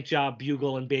was Bank Job,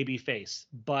 Bugle, and Babyface.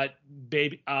 But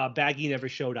Baggy never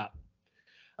showed up.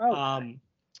 Okay.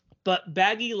 But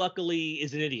Baggy, luckily,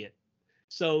 is an idiot.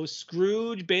 So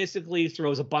Scrooge basically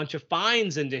throws a bunch of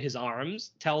fines into his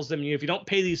arms, tells them, if you don't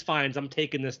pay these fines, I'm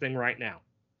taking this thing right now.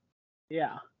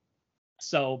 Yeah.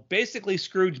 So basically,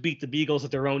 Scrooge beat the Beagles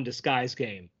at their own disguise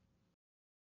game.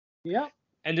 Yep.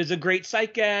 And there's a great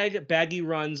sight gag. Baggy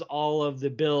runs all of the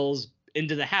bills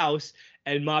into the house,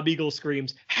 and Ma Beagle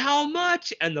screams, "How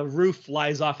much?" And the roof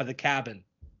flies off of the cabin.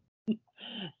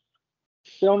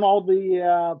 Don't all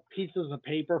the pieces of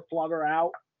paper flutter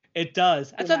out? It does.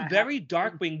 That's When a that very happens?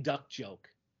 Darkwing Duck joke.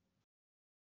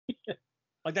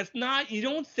 Like, that's not, you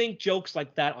don't think jokes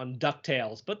like that on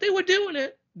Ducktales, but they were doing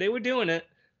it. They were doing it.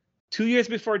 2 years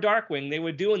before Darkwing, they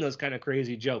were doing those kind of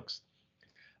crazy jokes.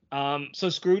 So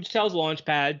Scrooge tells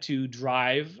Launchpad to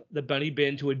drive the Bunny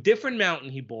Bin to a different mountain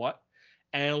he bought.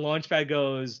 And Launchpad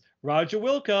goes, "Roger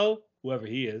Wilco," whoever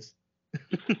he is.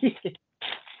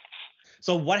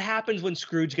 So what happens when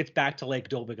Scrooge gets back to Lake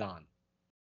Dobegon?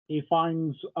 He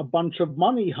finds a bunch of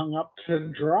money hung up to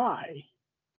dry.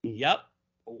 Yep.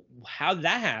 How'd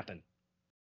that happen?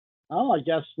 Oh, I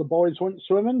guess the boys went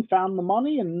swimming, found the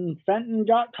money, and Fenton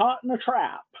got caught in a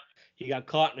trap. He got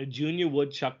caught in a junior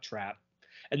woodchuck trap.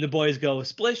 And the boys go,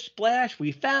 "Splish splash,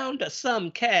 we found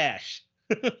some cash."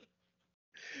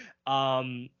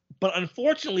 But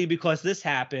unfortunately, because this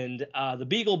happened, the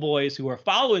Beagle Boys, who are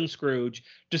following Scrooge,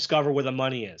 discover where the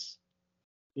money is.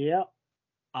 Yep.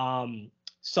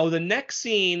 So the next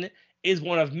scene is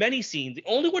one of many scenes, the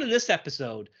only one in this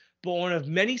episode, but one of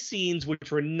many scenes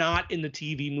which were not in the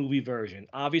TV movie version.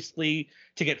 Obviously,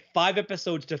 to get 5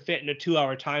 episodes to fit in a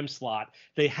 2-hour time slot,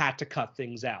 they had to cut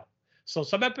things out. So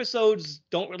some episodes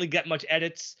don't really get much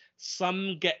edits.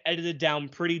 Some get edited down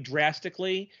pretty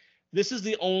drastically. This is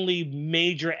the only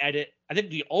major edit. I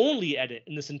think the only edit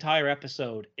in this entire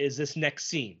episode is this next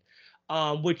scene,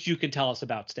 which you can tell us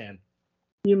about, Stan.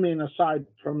 You mean aside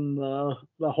from the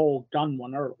whole gun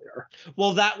one earlier?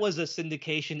 Well, that was a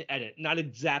syndication edit, not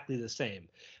exactly the same.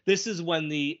 This is when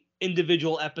the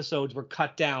individual episodes were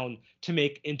cut down to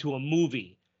make into a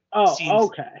movie. Oh, Scenes,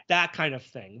 okay. that kind of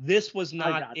thing. This was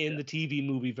not in the TV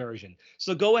movie version.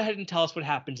 So go ahead and tell us what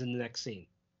happens in the next scene.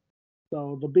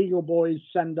 So the Beagle Boys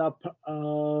send up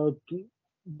a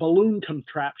balloon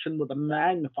contraption with a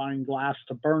magnifying glass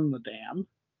to burn the dam.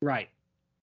 Right.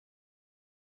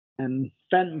 And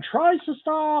Fenton tries to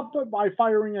stop by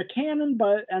firing a cannon,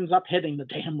 but ends up hitting the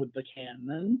dam with the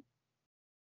cannon.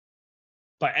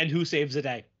 And who saves the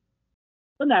day?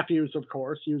 The nephews, of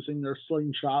course, using their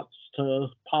slingshots to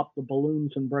pop the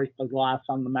balloons and break the glass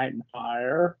on the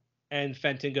magnifier. And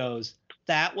Fenton goes,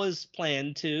 "That was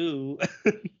planned too."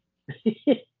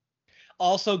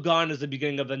 Also gone is the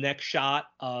beginning of the next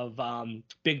shot of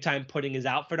Big Time putting his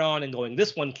outfit on and going,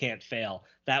 "This one can't fail."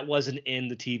 That wasn't in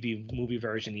the TV movie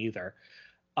version either.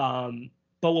 But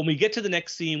when we get to the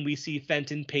next scene, we see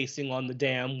Fenton pacing on the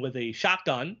dam with a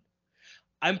shotgun.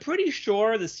 I'm pretty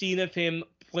sure the scene of him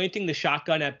pointing the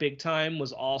shotgun at Big Time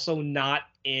was also not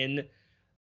in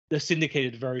the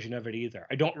syndicated version of it either.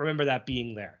 I don't remember that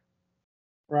being there.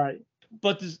 Right.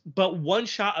 But one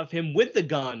shot of him with the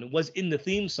gun was in the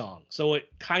theme song, so it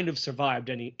kind of survived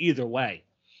either way.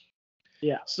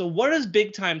 Yeah. So what does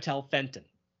Big Time tell Fenton?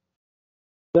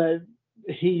 That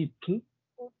he's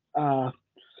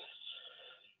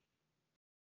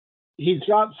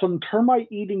got some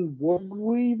termite-eating wood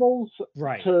weevils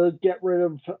to get rid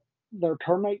of their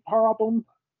termite problem.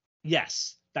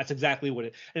 Yes, that's exactly what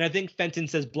it. And I think Fenton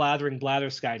says "blathering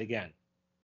blatherskite" again.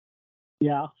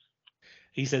 Yeah.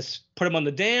 He says, "Put him on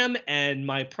the dam, and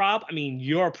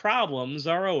your problems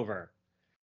are over."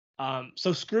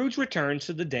 So Scrooge returns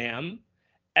to the dam,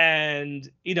 and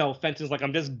Fenton's like,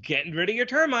 "I'm just getting rid of your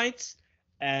termites."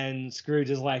 And Scrooge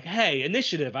is like, "Hey,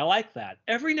 initiative, I like that.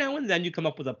 Every now and then you come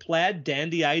up with a plaid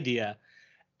dandy idea."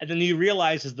 And then he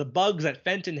realizes the bugs that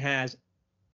Fenton has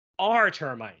are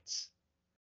termites.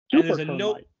 And there's a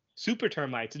note, super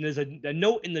termites, and there's a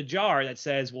note in the jar that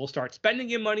says, "We'll start spending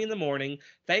your money in the morning.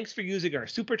 Thanks for using our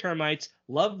super termites.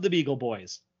 Love the Beagle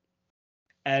Boys."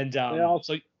 And they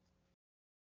also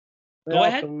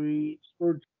eat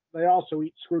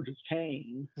Scrooge's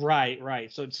cane.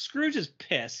 Right. So Scrooge is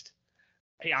pissed.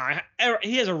 Yeah,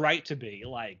 he has a right to be.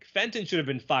 Like, Fenton should have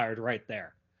been fired right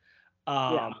there.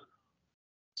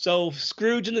 So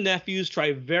Scrooge and the nephews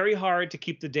try very hard to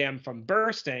keep the dam from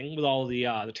bursting with all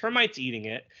the termites eating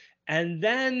it, and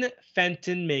then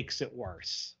Fenton makes it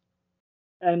worse.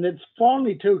 And it's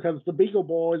funny, too, because the Beagle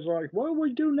Boys are like, what do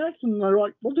we do next? And they're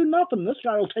like, we'll do nothing. This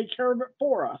guy will take care of it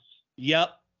for us. Yep.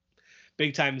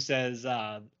 Big Time says,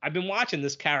 I've been watching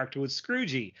this character with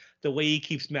Scroogey. The way he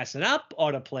keeps messing up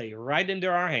ought to play right into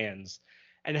our hands.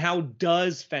 And how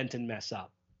does Fenton mess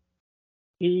up?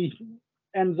 He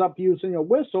ends up using a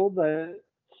whistle that's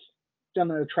going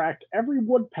to attract every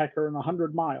woodpecker in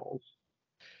 100 miles.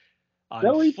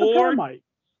 They'll eat the termites.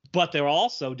 But they'll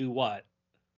also do what?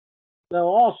 They'll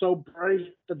also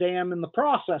break the dam in the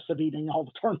process of eating all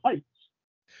the termites.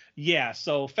 Yeah,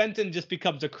 so Fenton just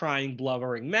becomes a crying,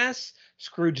 blubbering mess.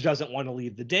 Scrooge doesn't want to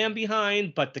leave the dam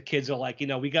behind, but the kids are like,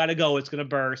 we got to go. It's going to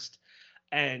burst.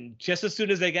 And just as soon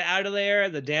as they get out of there,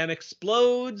 the dam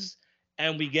explodes,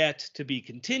 and we get to be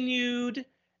continued.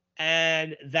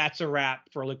 And that's a wrap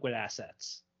for Liquid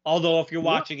Assets. Although if you're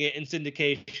watching it in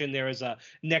syndication, there is a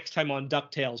Next Time on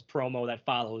Ducktales promo that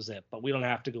follows it, but we don't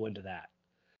have to go into that.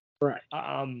 Right.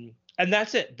 And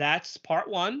that's it. That's part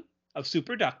 1 of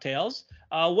Super Ducktales.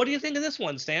 What do you think of this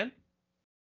one, Stan?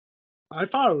 I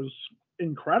thought it was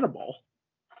incredible.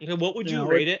 Okay, what would you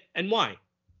rate it, and why?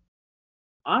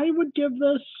 I would give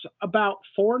this about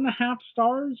 4.5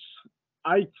 stars.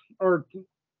 I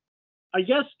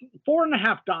guess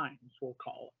 4.5 dimes, we'll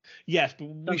call it. Yes, but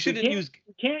we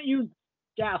can't use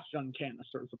gas gun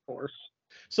canisters, of course.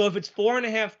 So if it's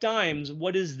 4.5 dimes,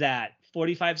 what is that?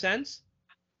 45 cents?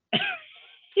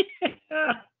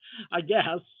 I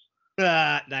guess.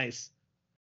 Nice.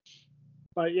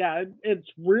 But yeah, it's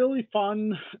really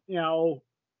fun. The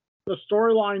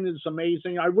storyline is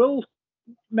amazing. I will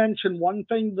mention one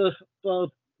thing: the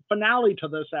finale to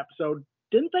this episode.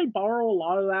 Didn't they borrow a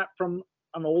lot of that from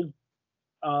an old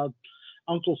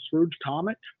Uncle Scrooge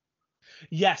comic?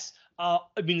 Yes. I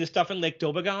mean the stuff in Lake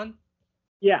Dobegon?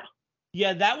 Yeah.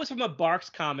 Yeah, that was from a Barks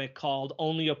comic called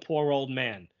Only a Poor Old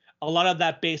Man. A lot of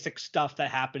that basic stuff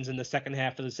that happens in the second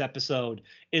half of this episode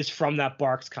is from that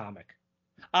Barks comic.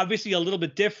 Obviously a little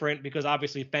bit different because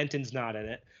obviously Fenton's not in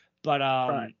it, but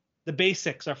the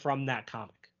basics are from that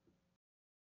comic.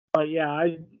 But yeah,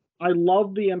 I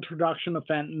love the introduction of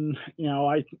Fenton.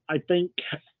 I think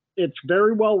it's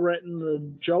very well written.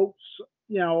 The jokes,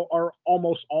 are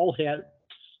almost all hits.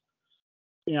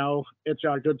 It's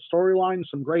got a good storyline,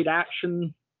 some great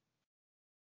action.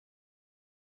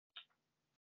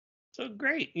 So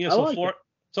great. So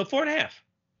 4.5.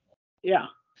 Yeah.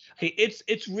 Hey,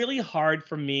 it's really hard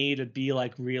for me to be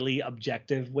like really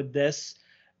objective with this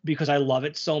because I love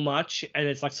it so much, and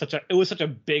it's like it was such a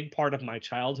big part of my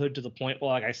childhood to the point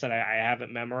where, like I said, I have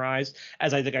it memorized,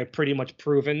 as I think I've pretty much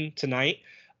proven tonight.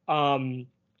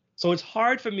 So it's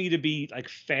hard for me to be like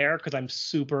fair because I'm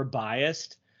super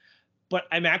biased, but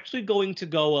I'm actually going to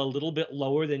go a little bit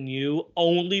lower than you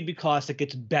only because it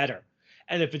gets better.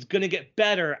 And if it's going to get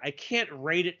better, I can't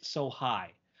rate it so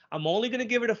high. I'm only going to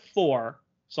give it a 4.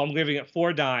 So I'm giving it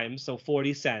 4 dimes, so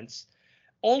 40 cents,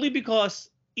 only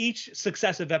because each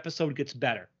successive episode gets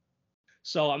better.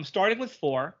 So I'm starting with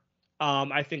 4.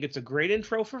 I think it's a great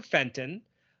intro for Fenton.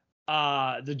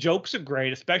 The jokes are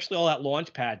great, especially all that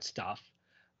Launchpad stuff.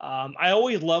 I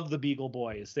always love the Beagle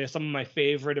Boys. They're some of my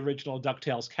favorite original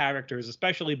DuckTales characters,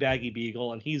 especially Baggy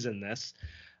Beagle, and he's in this.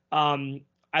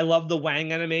 I love the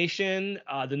Wang animation.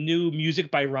 The new music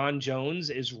by Ron Jones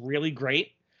is really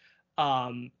great.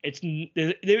 There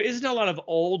isn't a lot of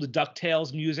old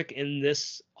DuckTales music in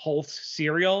this whole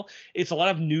serial. It's a lot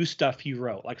of new stuff he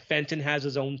wrote. Like Fenton has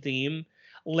his own theme.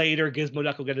 Later, Gizmo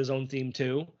Duck will get his own theme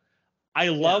too. I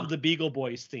love the Beagle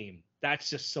Boys theme. That's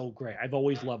just so great. I've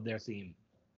always loved their theme.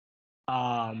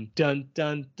 Dun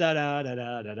dun da da da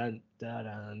da da dun da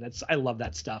dun. I love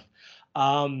that stuff.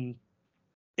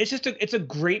 It's a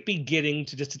great beginning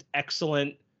to just an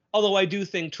excellent. Although I do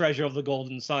think Treasure of the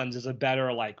Golden Suns is a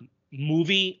better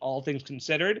movie, all things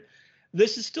considered.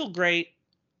 This is still great,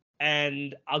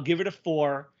 and I'll give it a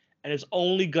 4, and it's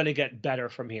only going to get better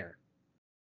from here.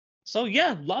 So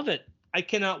yeah, love it. I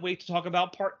cannot wait to talk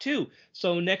about part 2.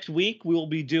 So next week we will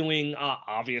be doing,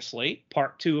 obviously,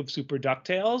 part 2 of Super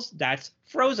DuckTales. That's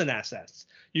Frozen Assets.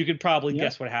 You could probably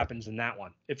guess what happens in that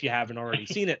one if you haven't already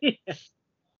seen it.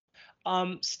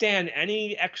 Stan,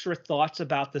 any extra thoughts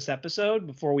about this episode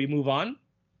before we move on?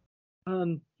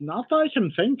 Not that I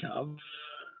can think of.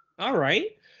 All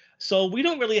right. So we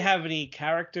don't really have any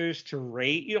characters to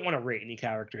rate. You don't want to rate any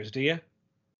characters, do you?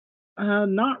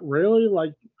 Not really.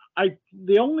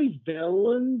 The only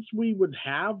villains we would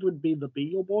have would be the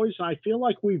Beagle Boys, and I feel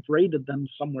like we've rated them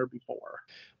somewhere before.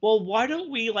 Well, why don't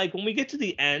we, when we get to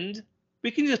the end,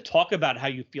 we can just talk about how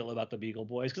you feel about the Beagle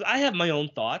Boys, because I have my own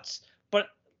thoughts, but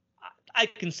I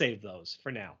can save those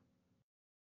for now.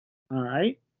 All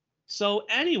right. So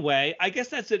anyway, I guess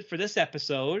that's it for this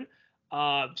episode.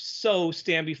 So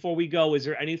Stan, before we go, is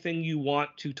there anything you want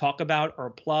to talk about or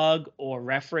plug or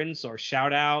reference or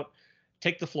shout out?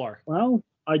 Take the floor. Well,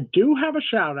 I do have a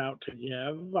shout out to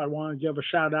give. I want to give a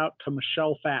shout out to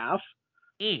Michelle Pfaff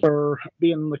for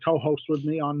being the co-host with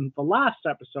me on the last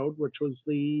episode, which was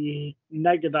the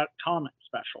Negaduck comic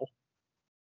special.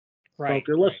 Right. So if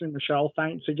you're listening, Michelle,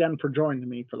 thanks again for joining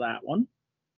me for that one.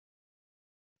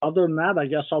 Other than that, I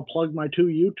guess I'll plug my 2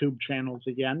 YouTube channels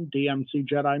again, DMC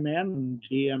Jedi Man and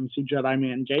DMC Jedi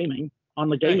Man Gaming. On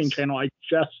the gaming channel,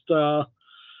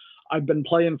 I've been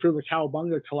playing through the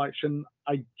Cowabunga collection.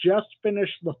 I just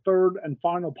finished the 3rd and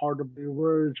final part of the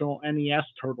original NES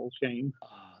Turtles game.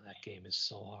 Oh, that game is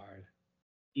so hard.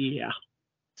 Yeah.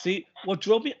 See, what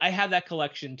drove me, I have that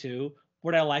collection too.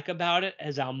 What I like about it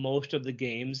is how most of the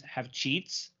games have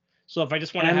cheats. So if I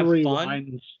just want to have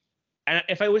fun, and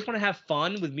if I always want to have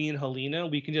fun with me and Helena,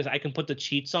 I can put the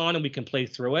cheats on and we can play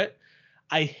through it.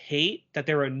 I hate that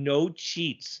there are no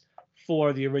cheats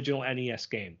for the original NES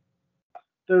game.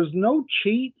 There's no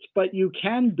cheats, but you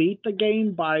can beat the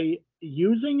game by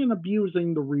using and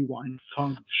abusing the rewind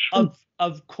function.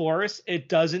 Of course, it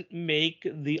doesn't make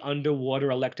the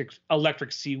underwater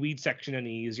electric seaweed section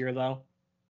any easier, though.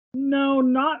 No,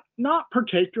 not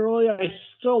particularly. I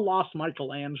still lost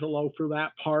Michelangelo through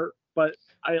that part, but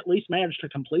I at least managed to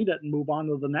complete it and move on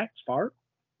to the next part.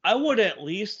 I would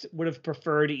have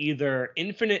preferred either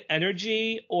infinite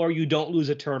energy or you don't lose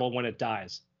a turtle when it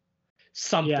dies.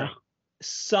 Something,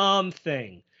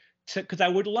 because I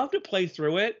would love to play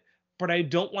through it, but I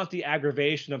don't want the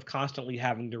aggravation of constantly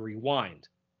having to rewind.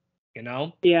 You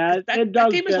know? Yeah, that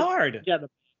game is hard. Yeah.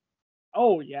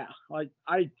 Oh yeah, like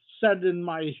I said in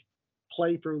my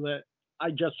playthrough that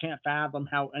I just can't fathom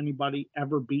how anybody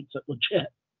ever beats it legit.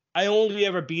 I only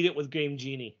ever beat it with Game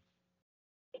Genie.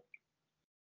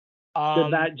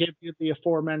 Did that give you the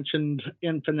aforementioned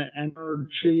infinite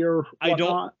energy or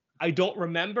whatnot? I don't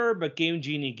remember, but Game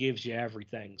Genie gives you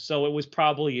everything. So it was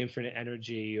probably infinite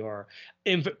energy or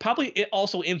probably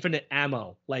also infinite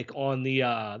ammo, like on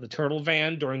the turtle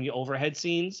van during the overhead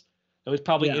scenes. It was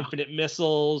probably infinite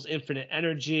missiles, infinite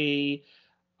energy.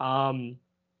 Honestly,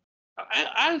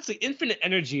 infinite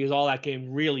energy is all that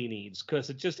game really needs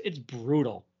because it's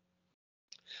brutal.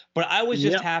 But I was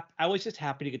just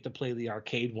happy to get to play the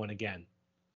arcade one again.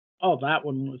 Oh, that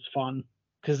one was fun.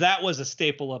 Because that was a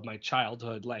staple of my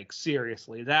childhood. Like,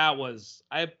 seriously,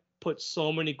 I put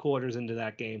so many quarters into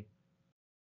that game.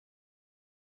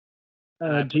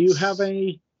 Do you have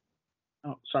any?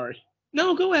 Oh, sorry.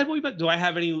 No, go ahead. Do I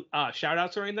have any shout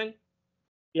outs or anything?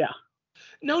 Yeah.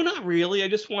 No, not really. I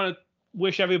just want to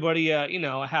wish everybody a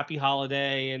happy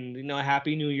holiday and a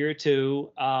happy new year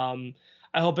too.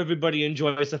 I hope everybody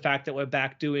enjoys the fact that we're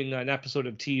back doing an episode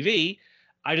of TV.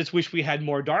 I just wish we had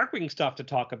more Darkwing stuff to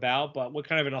talk about, but we're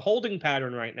kind of in a holding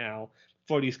pattern right now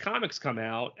before these comics come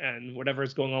out, and whatever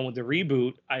is going on with the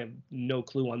reboot, I have no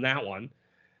clue on that one.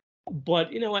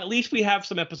 But, at least we have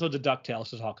some episodes of Ducktales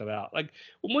to talk about. Like,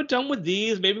 when we're done with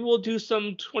these, maybe we'll do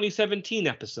some 2017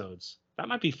 episodes. That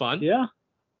might be fun. Yeah.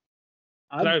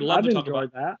 I'd love to talk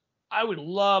about that. I would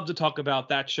love to talk about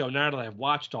that show now that I've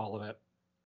watched all of it.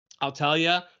 I'll tell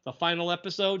you, the final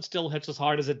episode still hits as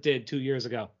hard as it did 2 years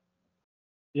ago.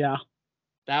 Yeah.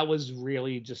 That was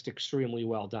really just extremely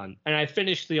well done. And I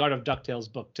finished the Art of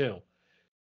DuckTales book, too.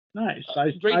 Nice.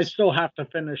 I still have to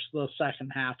finish the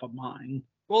second half of mine.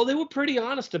 Well, they were pretty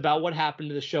honest about what happened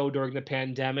to the show during the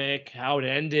pandemic, how it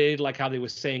ended, like how they were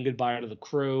saying goodbye to the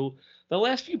crew. The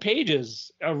last few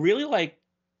pages are really like,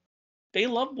 they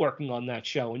love working on that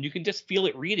show, and you can just feel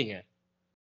it reading it.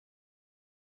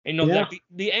 And like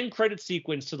the end credit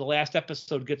sequence to the last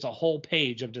episode gets a whole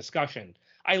page of discussion.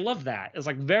 I love that. It's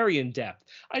like very in depth.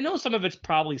 I know some of it's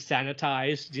probably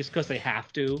sanitized just because they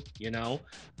have to,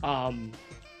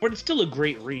 but it's still a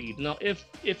great read. Now,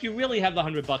 if you really have the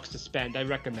 $100 to spend, I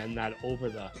recommend that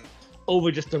over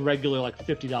just the regular like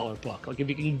 $50 book. Like if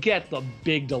you can get the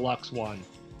big deluxe one.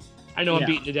 I know I'm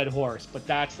beating a dead horse, but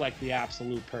that's like the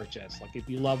absolute purchase. Like if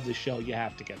you love the show, you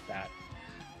have to get that.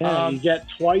 Yeah, you get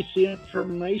twice the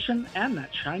information and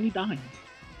that shiny dime.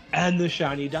 And the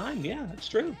shiny dime, yeah, that's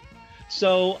true.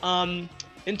 So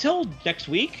until next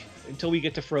week, until we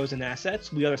get to Frozen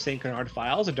Assets, we are the St. Canard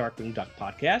Files, a Darkwing Duck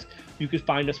podcast. You can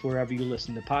find us wherever you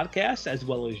listen to podcasts, as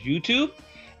well as YouTube.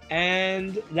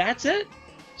 And that's it.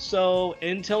 So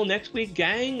until next week,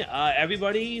 gang,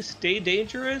 everybody stay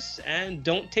dangerous and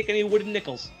don't take any wooden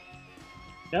nickels.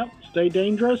 Yep, stay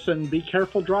dangerous and be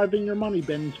careful driving your money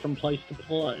bins from place to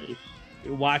place.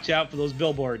 Watch out for those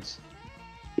billboards.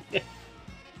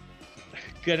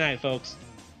 Good night, folks.